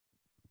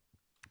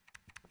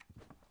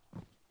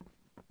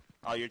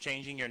Oh, you're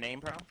changing your name,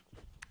 bro?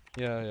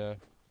 Yeah.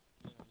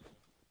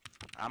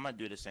 I'm gonna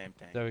do the same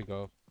thing. There we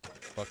go.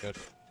 Fuck it.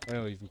 I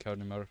don't even care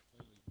anymore.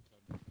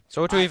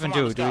 So what do we Alright, even come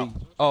on, do? let's Do go.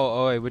 we?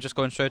 Oh, wait, we're just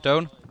going straight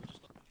down.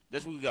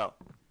 This we go.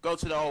 Go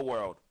to the whole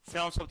world.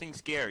 Film something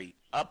scary.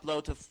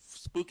 Upload to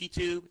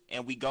SpookyTube,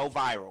 and we go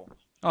viral.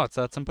 Oh, it's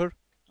that simple.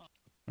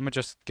 Let me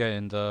just get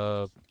in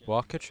the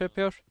rocket ship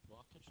here.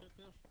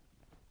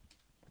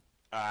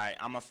 Alright,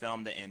 I'm gonna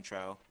film the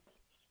intro.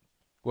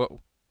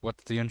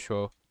 What's the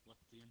intro?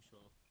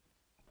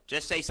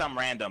 Just say something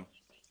random.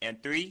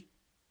 And 3,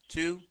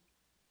 2,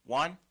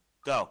 1,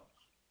 go.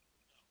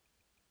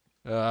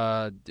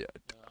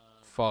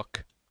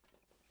 Fuck.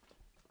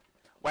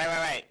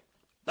 Wait.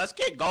 Let's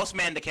get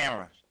Ghostman the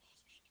camera.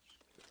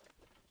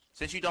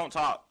 Since you don't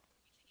talk.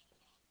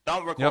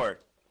 Don't record.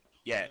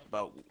 Yet,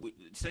 but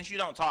since you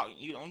don't talk,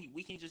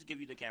 we can just give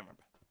you the camera.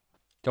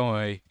 Don't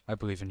worry, I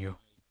believe in you.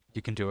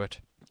 You can do it.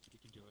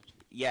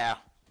 Yeah.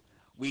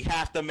 We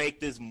have to make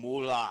this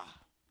moolah.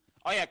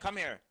 Oh yeah, come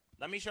here.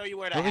 Let me show you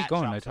where the Where are we hat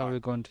going? I shops thought we are. were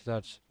going to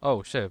that.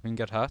 Oh shit, we can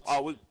get hats.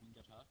 Oh,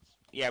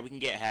 yeah, we can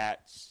get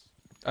hats.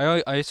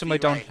 I assume See I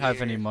don't right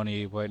have any here.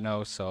 money right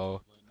now,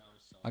 so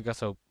I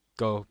guess I'll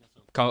go.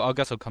 I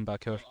guess I'll come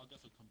back here.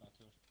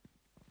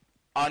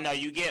 Oh no,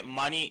 you get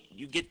money.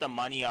 You get the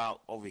money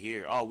out over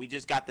here. Oh, we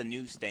just got the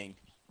news thing.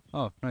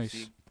 Oh, nice.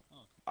 See?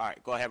 All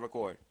right, go ahead,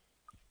 record.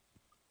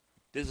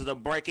 This is the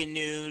breaking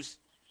news.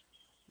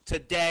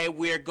 Today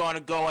we're gonna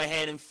go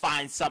ahead and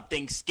find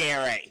something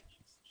scary.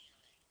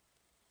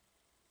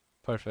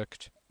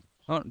 Perfect.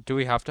 Oh, do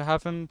we have to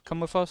have him come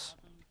with us?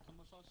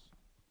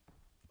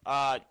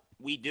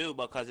 We do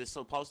because it's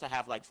supposed to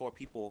have like 4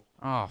 people.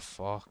 Oh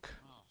fuck.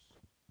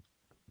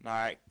 All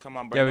right, come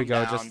on, bring There we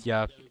them go. down. Just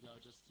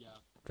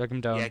drag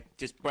him down. Yeah,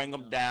 just bring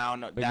them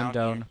down. Bring him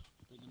down.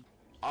 Here.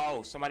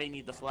 Oh, somebody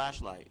need the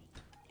flashlight.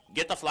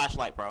 Get the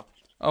flashlight, bro.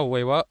 Oh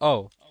wait, what?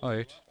 Oh,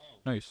 alright.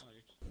 Nice.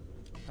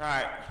 All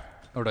right,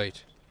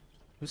 Alright.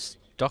 Who's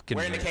stuck in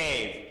we're in the here?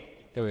 cave.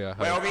 There we are.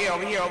 Wait, Hi.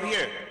 over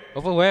here.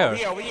 Over where?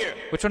 Over here.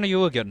 Which one are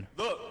you again?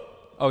 Look.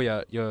 Oh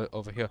yeah, you're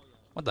over here.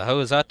 What the hell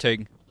is that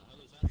thing?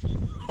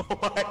 Oh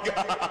my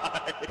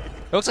god.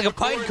 It looks like a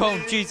pine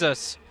cone.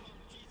 Jesus.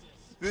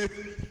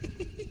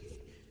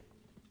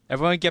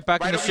 Everyone, get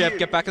back in Right the over ship. here.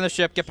 Get back in the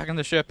ship. Get back in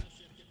the ship.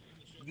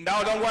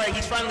 No, don't worry.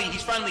 He's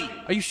friendly.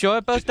 Are you sure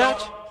about Just that?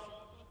 don't-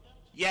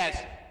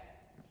 Yes.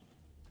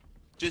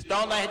 Just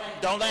don't let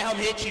him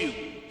hit you.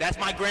 That's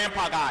my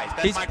grandpa, guys.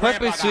 That's He's my grandpa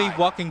purposely guy.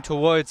 walking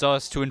towards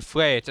us to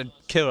inflate and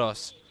kill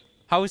us.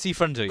 How is he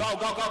friendly? Go,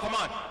 come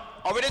on.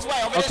 Over this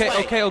way, this way.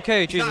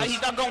 Okay, He's not, Jesus.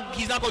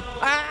 he's not going.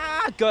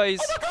 Ah, guys.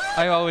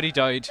 I already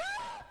died.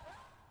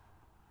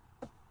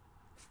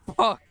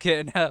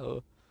 Fucking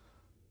hell.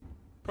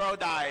 Pro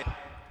died.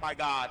 My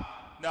god.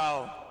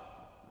 No.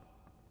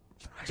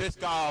 Just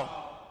go.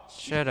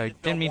 Shit, I No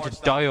didn't mean more to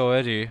stuff. die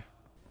already.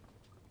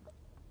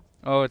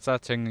 Oh, it's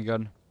that thing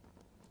again.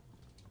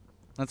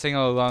 That thing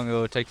all along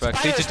will take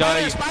back. Need to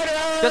die. Spider!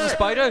 There's a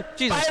spider?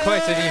 Jesus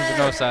Christ, I didn't even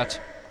notice that.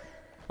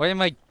 Why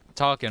am I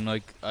talking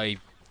like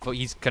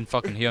he can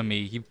fucking hear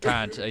me? He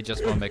can't. I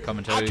just want to make I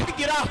commentary. can't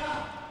get up.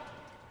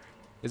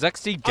 Is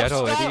XD dead I'm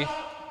already?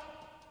 stuck.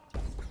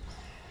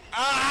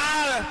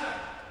 Ah!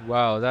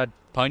 Wow, that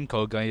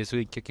pinecone guy is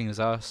really kicking his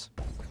ass.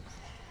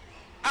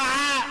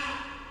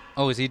 Ah!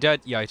 Oh, is he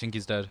dead? Yeah, I think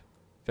he's dead.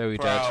 Very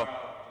Bro. dead.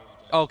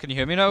 Oh, can you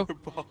hear me now?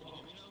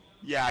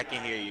 Yeah, I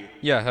can hear you.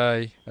 Yeah,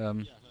 hi.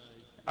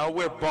 Oh,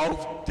 we're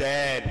both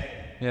dead.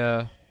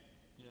 Yeah.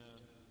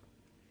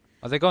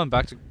 Are they going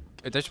back to...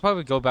 They should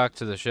probably go back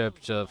to the ship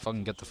to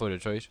fucking get the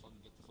footage, right?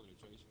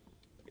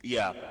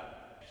 Yeah.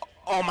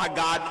 Oh my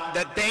god,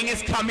 the thing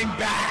is coming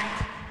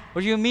back.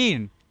 What do you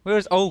mean?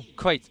 Where's... Oh,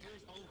 quite.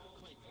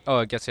 Oh,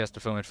 I guess he has to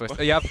film it first.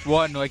 Yep,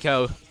 one, like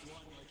hell.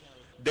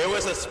 There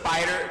was a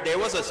spider.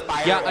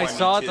 Yeah, on I me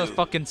saw too. the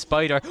fucking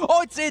spider.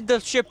 Oh, it's in the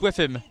ship with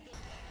him.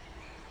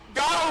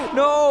 Go!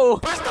 No!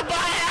 Press the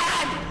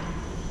button!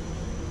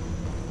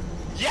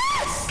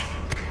 Yes!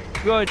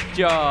 Good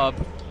job.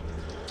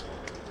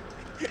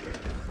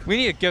 We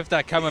need to give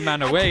that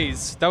cameraman a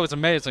raise. That was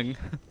amazing.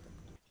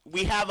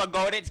 We have a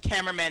goated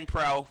cameraman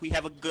pro. We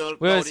have a good.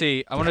 Where is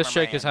he? I want to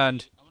shake his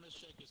hand.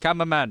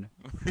 Cameraman.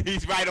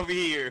 He's right over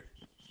here.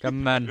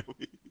 Cameraman.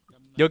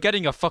 You're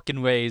getting a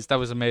fucking raise. That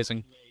was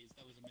amazing.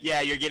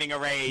 Yeah, you're getting a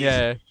raise.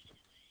 Yeah.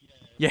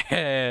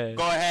 Yeah.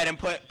 Go ahead and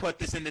put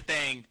this in the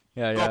thing.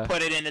 Yeah, Go yeah.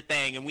 put it in the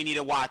thing, and we need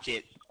to watch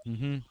it.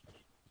 Mm-hmm.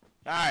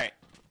 All right.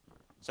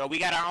 So we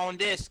got our own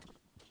disc.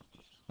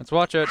 Let's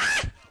watch it.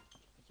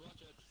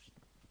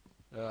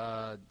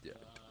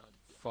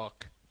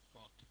 Fuck.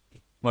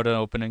 What an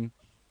opening.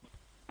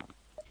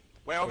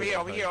 Wait, over here.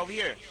 Over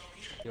here.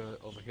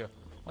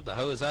 What the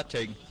hell is that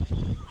thing?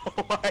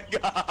 Oh my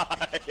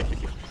god.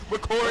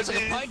 Record It's like a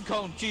this. pine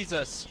cone,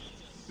 Jesus.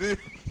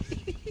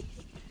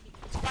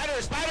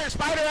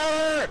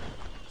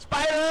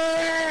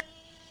 Spider!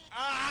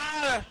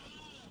 Ah!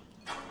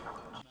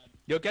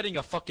 You're getting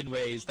a fucking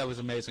raise. That was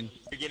amazing.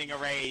 You're getting a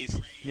raise.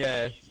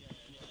 Yeah.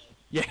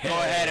 Yeah. Go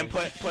ahead and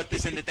put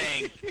this in the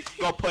thing.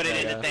 Go put it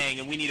in Yeah. the thing,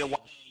 and we need to.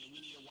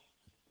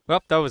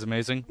 Well, that was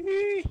amazing.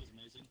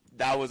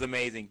 That was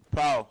amazing,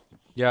 bro.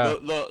 Yeah.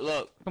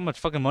 Look. How much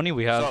fucking money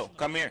we have? So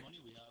come here.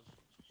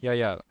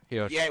 Yeah.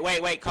 Here. Yeah,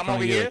 wait. Come Come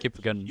over here. here. I keep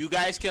forgetting. You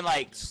guys can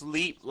like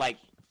sleep. Like,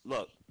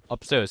 look.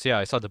 Upstairs. Yeah,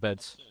 I saw the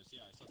beds.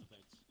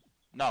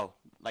 No,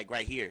 like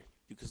right here.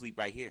 You can sleep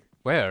right here.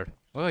 Where?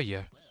 Where are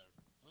you?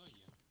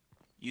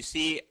 You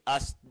see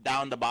us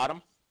down the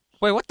bottom?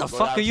 Wait, what the Go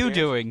fuck are you downstairs.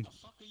 doing?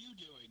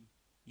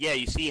 Yeah,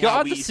 you see You're how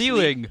on we the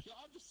ceiling. Sleep?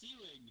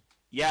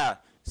 Yeah,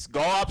 go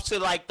up to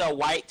like the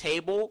white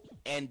table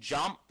and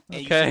jump,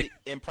 and Okay.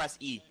 and press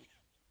E.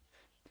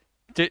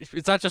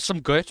 Is that just some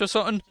glitch or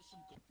something?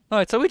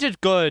 Alright, so we did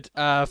good,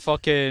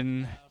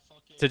 fucking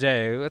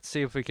today. Let's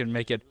see if we can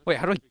make it. Wait,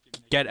 how do I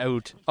get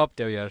out? Up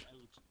there, yeah.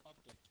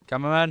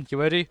 Cameraman, you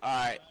ready? All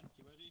right.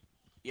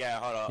 Yeah,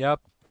 hold on. Yep.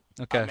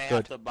 I Okay, may good.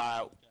 have to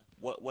buy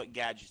what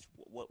gadgets?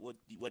 What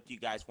do you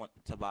guys want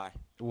to buy?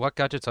 What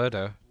gadgets are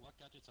there?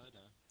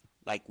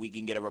 Like we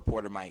can get a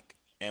reporter mic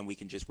and we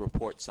can just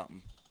report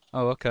something.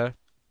 Oh, okay.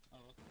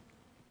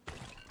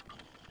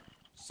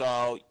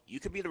 So you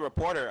could be the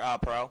reporter,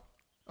 pro.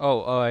 Oh,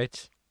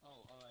 alright.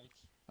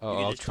 Oh, You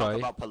can I'll just talk try.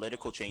 about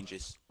political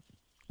changes.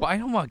 But I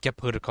don't want to get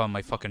political on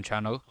my fucking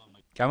channel.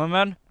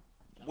 Cameraman?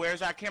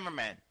 Where's our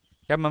cameraman?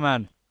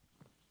 Cameraman.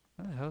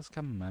 Where the hell's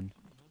cameraman?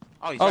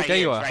 Oh, he's Oh, right there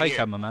here. you He's are. right Hi, here.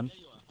 cameraman.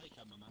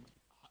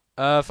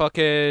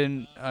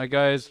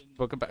 Guys,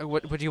 welcome back.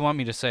 What do you want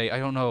me to say? I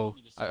don't know.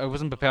 I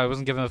wasn't prepared. I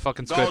wasn't given a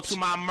fucking Go script. to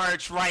my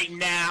merch right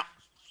now.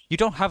 You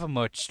don't have a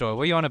merch store.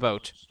 What are you on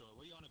about?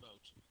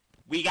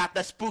 We got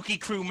the Spooky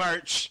Crew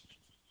merch.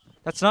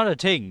 That's not a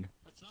thing.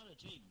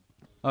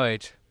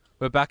 Alright.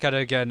 We're back at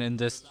it again in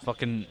this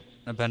fucking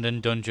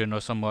abandoned dungeon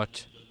or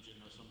somewhat.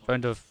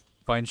 Trying to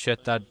find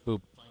shit that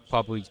will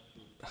probably...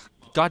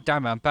 God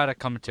damn it, I'm bad at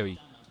commentary.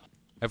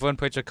 Everyone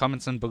put your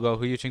comments in below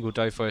who you think will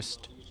die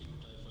first.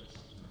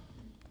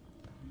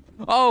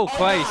 Oh,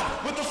 Christ!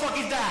 What the fuck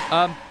is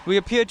that? We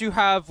appear to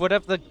have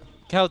whatever the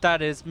hell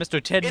that is,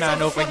 Mr. Tin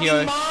Man over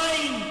here.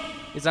 Mine.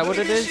 Is that Look what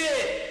at it this is?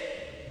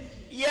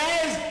 shit.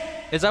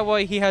 Yes. Is that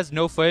why he has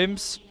no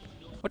frames?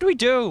 What do we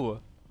do?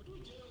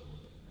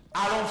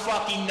 I don't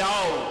fucking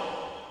know.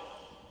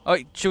 Oh,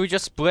 should we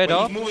just split Wait,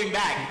 up? he's moving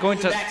back. He's Going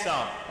moving to- back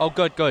some. Oh,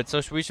 good.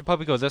 So we should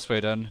probably go this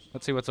way then.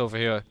 Let's see what's over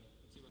here.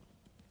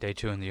 Day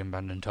 2 in the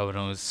abandoned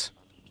tunnels.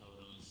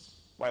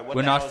 Wait, what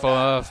We're the not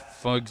hell is that?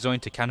 for going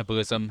to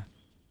cannibalism.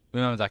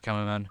 Remember that,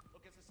 cameraman.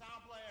 Look, it's a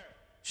sound player.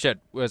 Shit,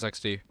 where's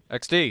XD?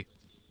 XD!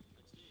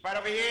 Right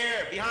over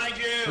here, behind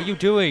you. What are you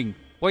doing?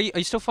 Are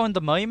you still following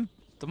the mime?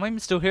 The mime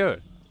is still here.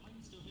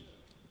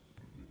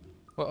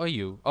 Where are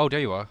you? Oh, there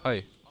you are.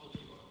 Hi.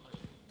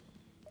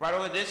 Right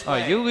over this way.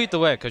 Alright, you lead the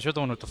way, because you're the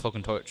one with the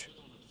fucking torch.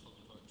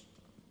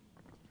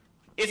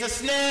 It's a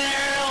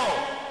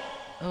snail.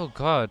 Oh,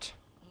 God.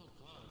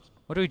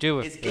 What do we do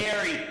with It's this?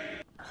 Gary.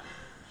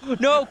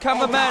 No,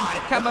 cameraman!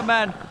 God.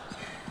 Cameraman!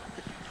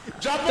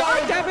 Jump God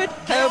on him. damn it! Jump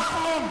Help!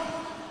 on him.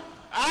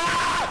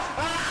 Ah!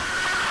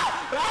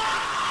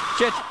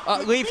 Shit!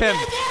 Leave him!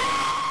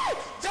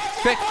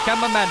 Quick,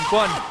 cameraman,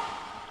 one!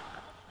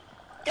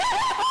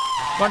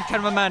 One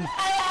cameraman!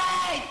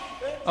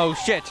 Oh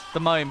shit, the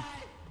mime.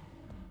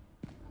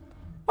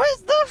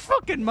 Where's the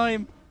fucking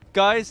mime?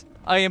 Guys,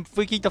 I am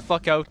freaking the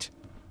fuck out.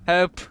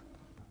 Help.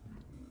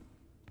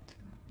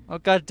 Oh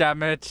god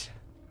damn it.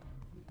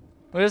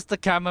 Where's the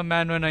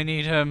cameraman when I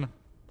need him?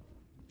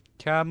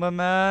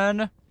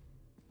 Cameraman?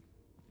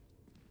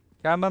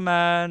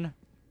 Cameraman?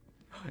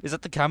 Is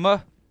that the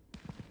camera?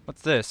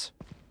 What's this?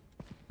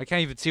 I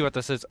can't even see what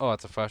this is. Oh,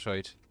 it's a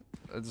flashlight.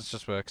 It's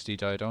just where XD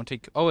died. I don't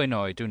think... Oh wait,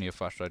 no, I do need a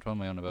flashlight. What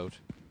am I on about?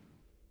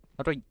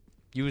 How do I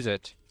use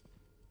it?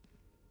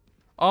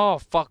 Oh,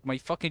 fuck. My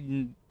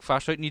fucking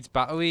flashlight needs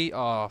battery.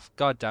 Oh,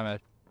 god damn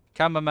it.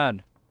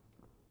 Cameraman.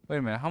 Wait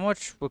a minute. How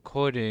much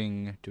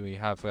recording do we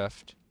have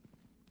left?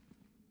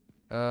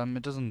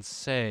 It doesn't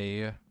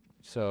say.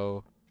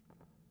 So...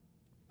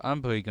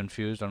 I'm pretty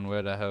confused on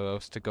where the hell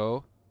else to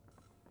go.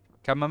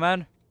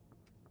 Cameraman?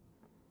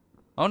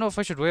 I don't know if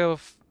I should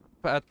wave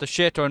at the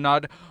shit or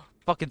not.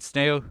 Fucking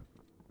snail.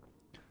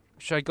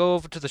 Should I go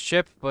over to the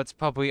ship? But it's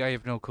probably... I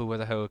have no clue where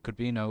the hell it could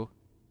be now.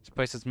 This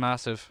place is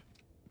massive.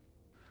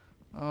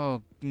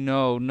 Oh,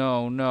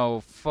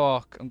 no.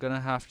 Fuck. I'm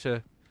gonna have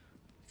to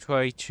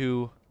try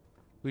to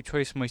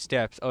retrace my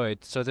steps.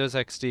 Alright, so there's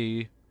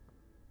XD.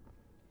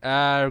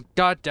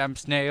 Goddamn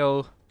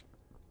snail.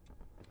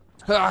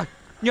 Ah!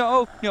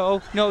 No,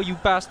 you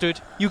bastard.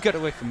 You get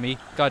away from me.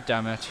 God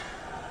damn it.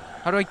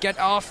 How do I get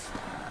off?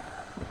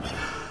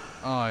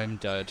 Oh, I'm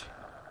dead.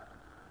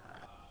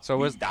 So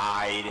We was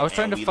died. I was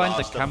trying and to we find the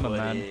lost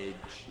cameraman. footage.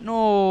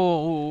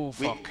 No,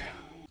 fuck.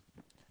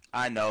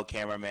 I know,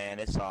 cameraman.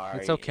 It's alright.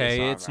 It's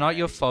okay. It's not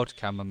your alright. fault,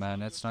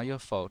 cameraman. It's not your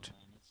fault.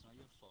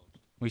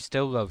 We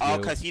still love you. Oh,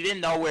 because you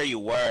didn't know where you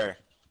were.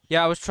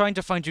 Yeah, I was trying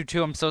to find you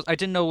too. I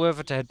didn't know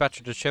whether to head back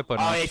to the ship or Oh,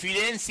 not. if you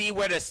didn't see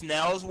where the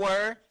snails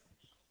were,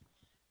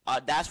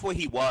 that's where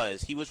he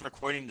was. He was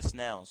recording the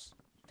snails.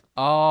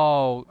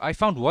 Oh, I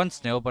found one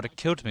snail, but it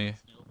killed me.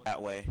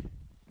 That way.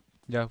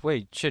 Yeah,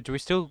 wait, shit. Do we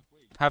still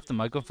have the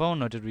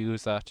microphone, or did we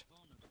lose that?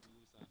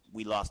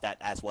 we lost that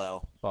as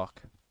well.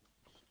 Fuck.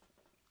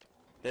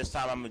 This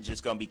time I'm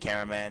just gonna be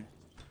cameraman.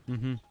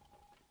 Mm-hmm.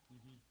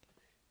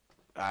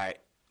 Alright.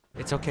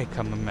 It's okay,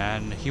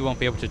 cameraman. He won't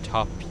be able to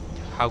top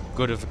how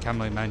good of a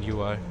cameraman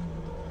you are.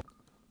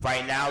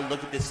 Right now,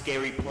 look at this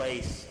scary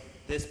place.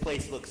 This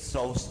place looks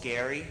so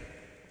scary.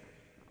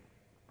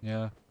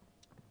 Yeah.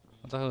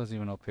 What the hell is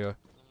even up here?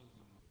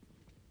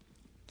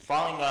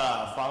 Following.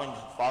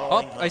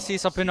 Oh, I see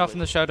something off in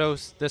the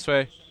shadows. This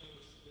way.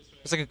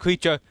 It's like a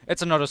creature.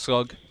 It's another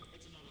slug.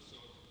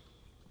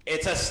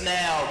 It's a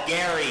snail,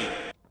 Gary.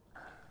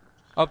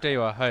 Oh, there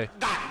you are. Hi.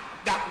 God.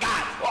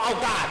 Oh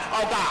God.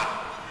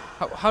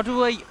 How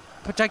do I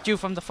protect you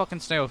from the fucking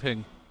snail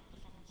thing?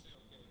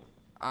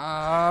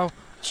 Ow.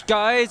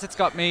 Guys, it's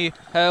got me.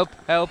 Help.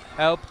 I'm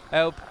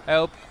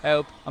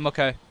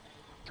okay.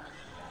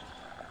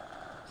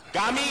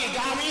 Got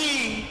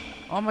me.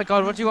 Oh my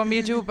god, what do you want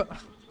me to do?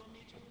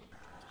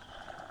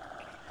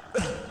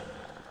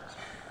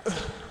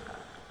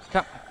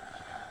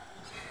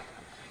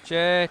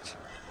 Shit.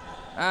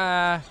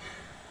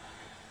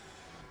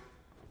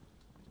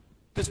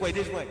 This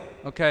way.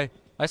 Okay.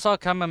 I saw a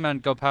cameraman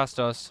go past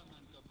us.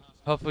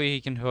 Hopefully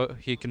he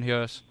can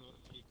hear us.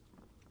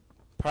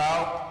 Pro.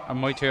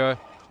 I'm right here.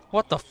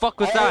 What the fuck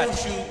was that?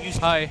 Shoot,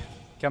 Hi,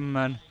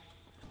 cameraman.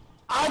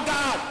 Oh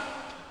God!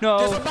 No.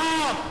 There's a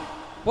bomb!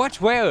 What?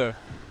 Where?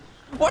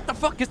 What the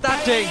fuck is that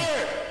Right thing?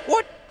 here.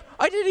 What?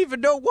 I didn't even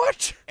know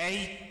what.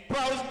 And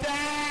Bro's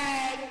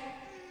dead!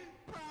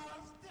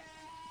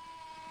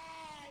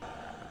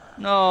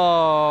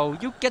 No,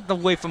 you get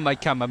away from my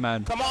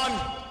cameraman. Come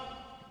on!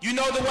 You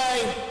know the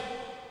way!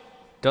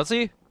 Does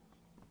he?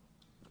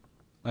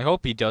 I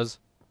hope he does.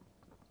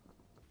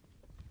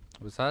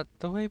 Was that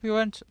the way we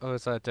went? Or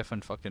is that a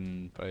different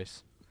fucking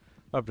place?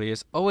 Probably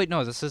is. Oh wait,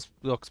 no,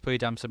 looks pretty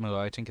damn similar.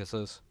 I think this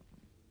is.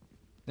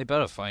 They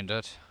better find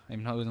it.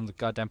 I'm not losing the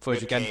goddamn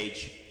footage again.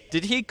 Cage.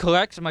 Did he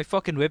collect my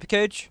fucking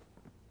ribcage?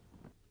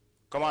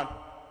 Come on.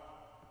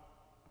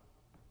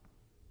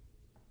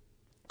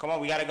 Come on,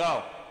 we gotta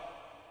go.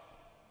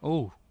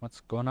 Oh, what's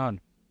going on?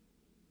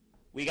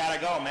 We gotta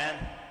go, man.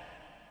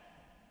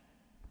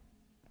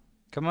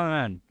 Come on,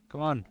 man.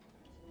 Come on.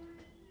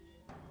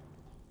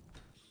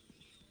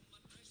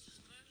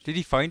 Did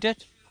he find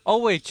it? Oh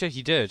wait, shit,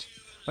 he did.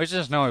 I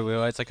just now I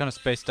realized I kind of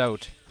spaced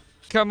out.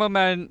 Come on,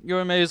 man. You're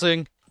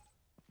amazing.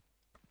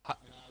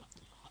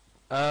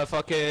 Guys,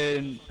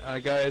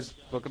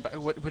 welcome back.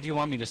 What do you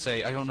want me to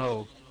say? I don't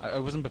know. I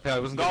wasn't prepared. I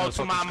wasn't Go going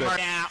to my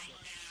murder.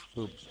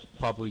 Ooh,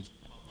 probably.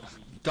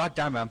 God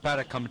damn it, I'm bad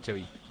at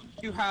commentary.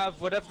 You have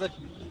whatever the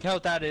hell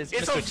that is,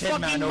 It's Mr. a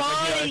Tin Man fucking over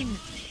here. mine!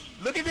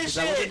 Look at this Is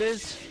shit! that what it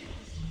is?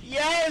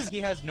 Yes! He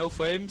has no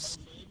frames.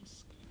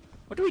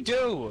 What do we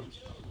do?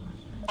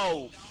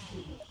 Oh.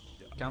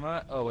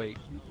 Camera? Oh wait.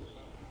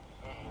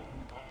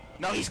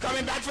 No, he's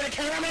coming back for the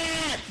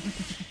cameraman!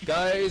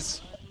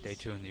 Guys! Day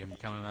 2 in the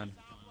cameraman.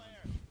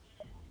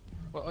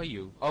 What are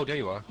you? Oh, there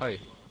you are. Hi.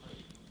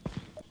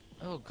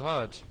 Oh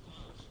god.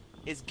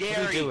 It's What do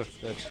Gary. we do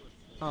with it?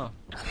 Huh.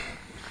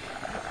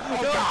 Oh,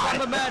 No,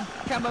 God.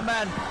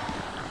 cameraman!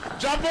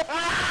 Jump it!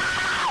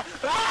 Ah!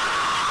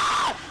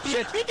 Ah!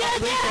 Shit! He did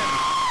I'm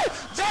it!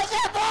 Just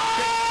a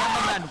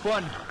Cameraman,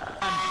 one!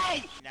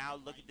 Now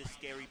look at this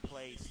scary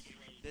place.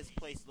 This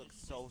place looks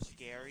so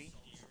scary.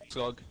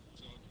 Slug.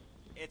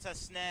 It's a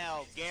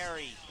snail,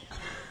 Gary.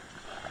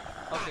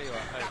 Okay, you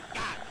are. Hi.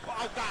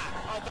 Oh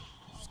God!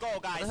 Skull,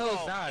 guys, What the hell is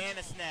skull, that? and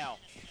a snail.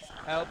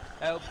 Help.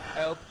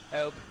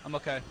 I'm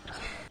okay.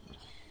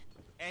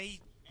 And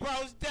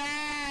Bro's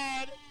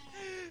dead!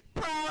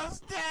 Bro's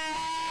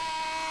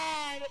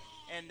dead!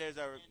 And there's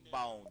a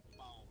bone.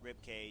 Rib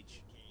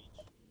cage.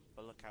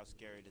 But look how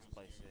scary this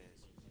place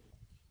is.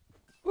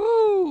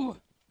 Woo!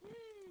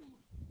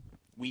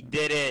 We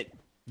did it!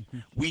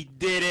 We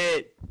did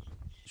it!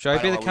 Should I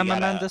By be the the way, we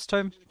cameraman gotta- this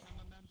time?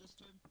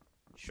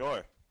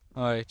 Sure.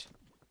 Alright.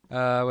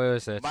 Where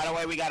is it? By the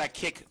way, we got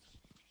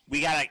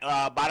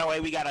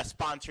a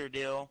sponsor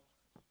deal.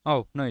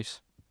 Oh,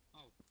 nice.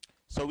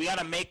 So we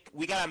gotta make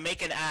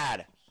an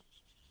ad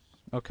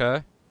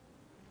Okay.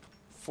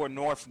 for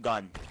North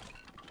Gun.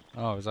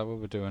 Oh, is that what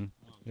we're doing?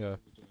 Yeah.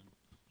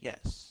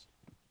 Yes.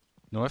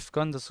 North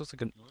gun? This looks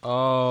like an...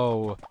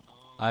 Oh.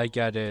 I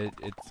get it.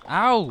 It's...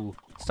 Ow!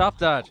 Stop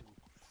that!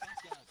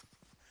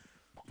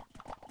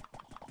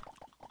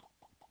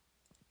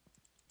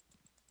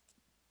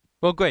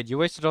 Well, great. You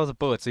wasted all the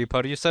bullets. Are you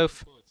proud of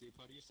yourself?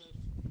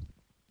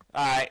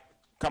 Alright,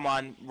 come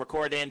on,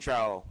 record the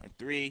intro. In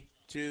 3,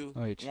 2,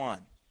 Right. 1.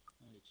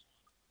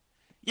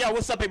 Yo,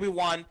 what's up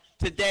everyone?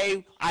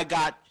 Today I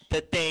got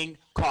the thing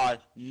called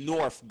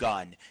North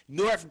Gun.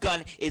 North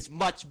Gun is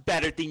much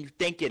better than you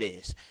think it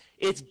is.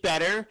 It's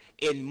better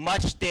in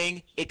much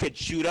thing it could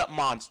shoot up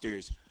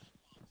monsters.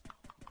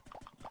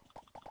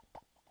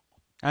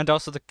 And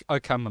also our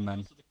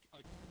cameraman.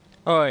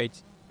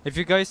 Alright. If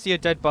you guys see a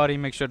dead body,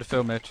 make sure to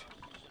film it.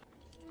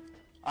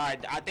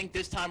 Alright, I think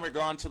this time we're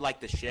going to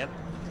like the ship.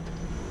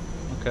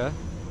 Okay.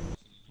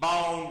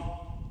 Bone.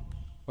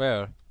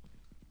 Where?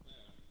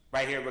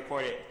 Right here,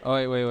 record it. Oh,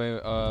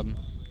 wait.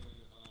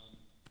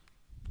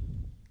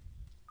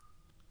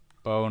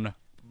 Bone.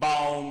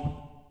 Bone.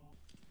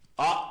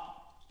 Oh,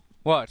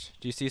 What?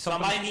 Do you see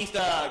something? somebody needs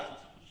to.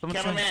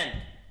 Someone's Cameraman,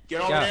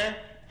 get over Yeah. there.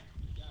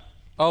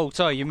 Oh,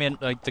 sorry, you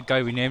meant like the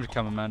guy we named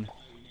cameraman.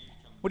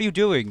 What are you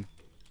doing?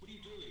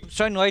 I'm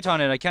shining light on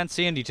it, I can't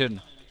see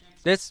anything.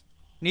 This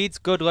needs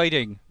good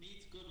lighting.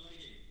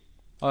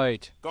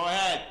 Alright, Go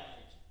ahead.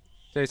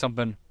 say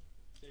something.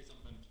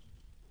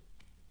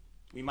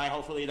 We might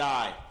hopefully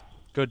die.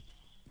 Good.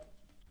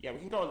 Yeah, we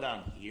can go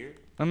down here.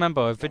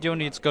 Remember, a video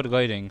needs good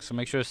lighting, so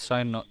make sure to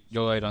shine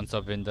your light on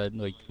something that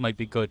like might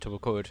be good to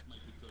record.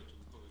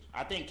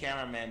 I think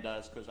cameraman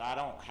does, because I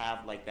don't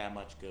have like that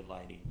much good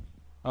lighting.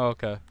 Oh,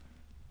 okay.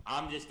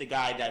 I'm just the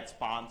guy that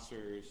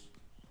sponsors.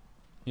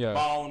 Yeah.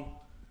 Bone.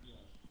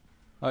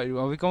 Alright,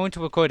 are we going to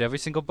record every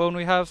single bone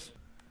we have?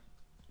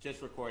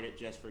 Just record it,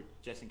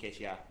 just in case,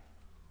 yeah.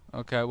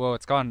 Okay, well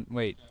it's gone.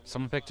 Wait,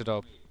 someone picked it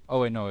up.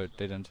 Oh wait, no, it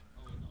didn't.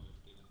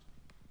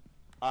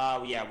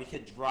 Yeah, we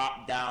could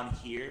drop down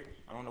here.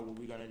 I don't know what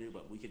we're gonna do,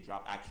 but we could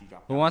actually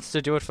drop Who down. wants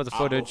to do it for the I'll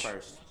go footage?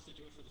 first.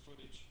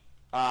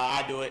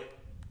 I do it.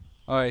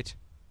 Alright.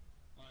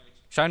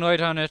 Shine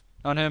light on it,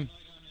 on him.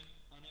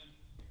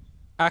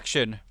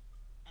 Action.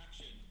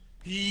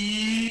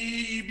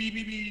 Beep, beep,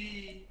 beep,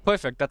 beep.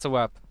 Perfect, that's a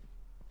wrap.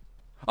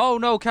 Oh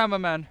no,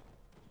 cameraman.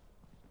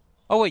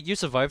 Oh wait, you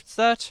survived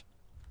that?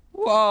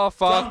 Whoa, Jump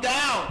fuck.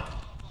 down!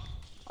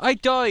 I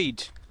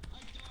died.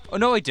 Oh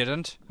no, I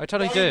didn't. I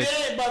thought I No, did. you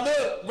did, but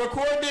look,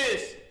 record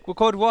this.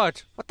 Record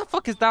what? What the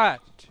fuck is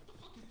that?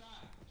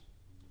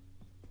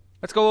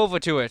 Let's go over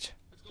to it.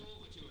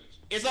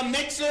 It's a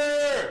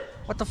mixer.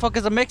 What the fuck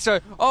is a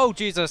mixer? Oh,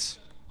 Jesus.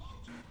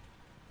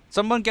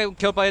 Someone get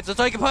killed by it, so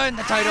I can put in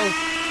the title.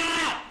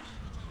 Ah!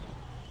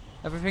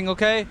 Everything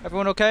okay?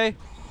 Everyone okay?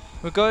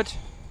 We're good?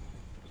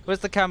 Where's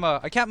the camera?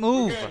 I can't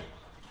move. Good.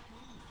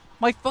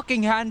 My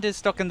fucking hand is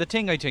stuck in the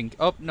thing, I think.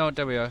 Oh, no,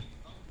 there we are.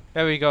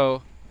 There we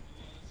go.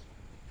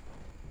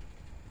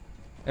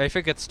 I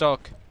think it's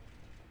stuck.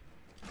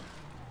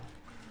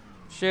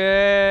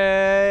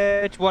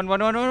 Shit. One.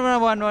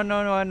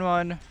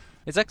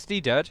 Is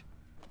XD dead?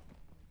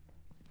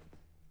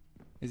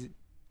 Is it?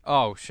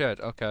 Oh, shit,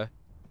 okay.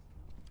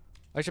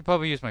 I should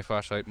probably use my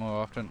flashlight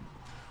more often.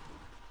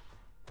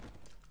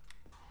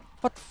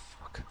 What the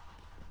fuck?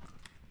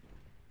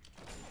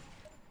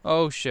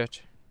 Oh,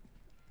 shit.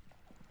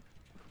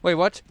 Wait,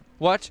 what?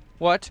 What?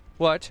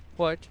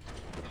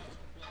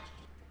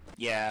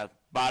 Yeah,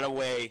 by the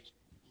way,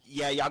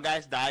 yeah, y'all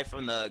guys died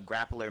from the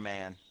grappler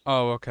man.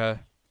 Oh, okay.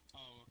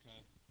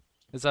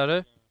 Is that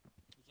it?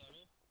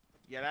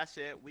 Yeah, that's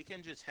it. We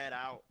can just head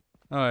out.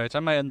 Alright, I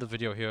might end the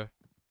video here.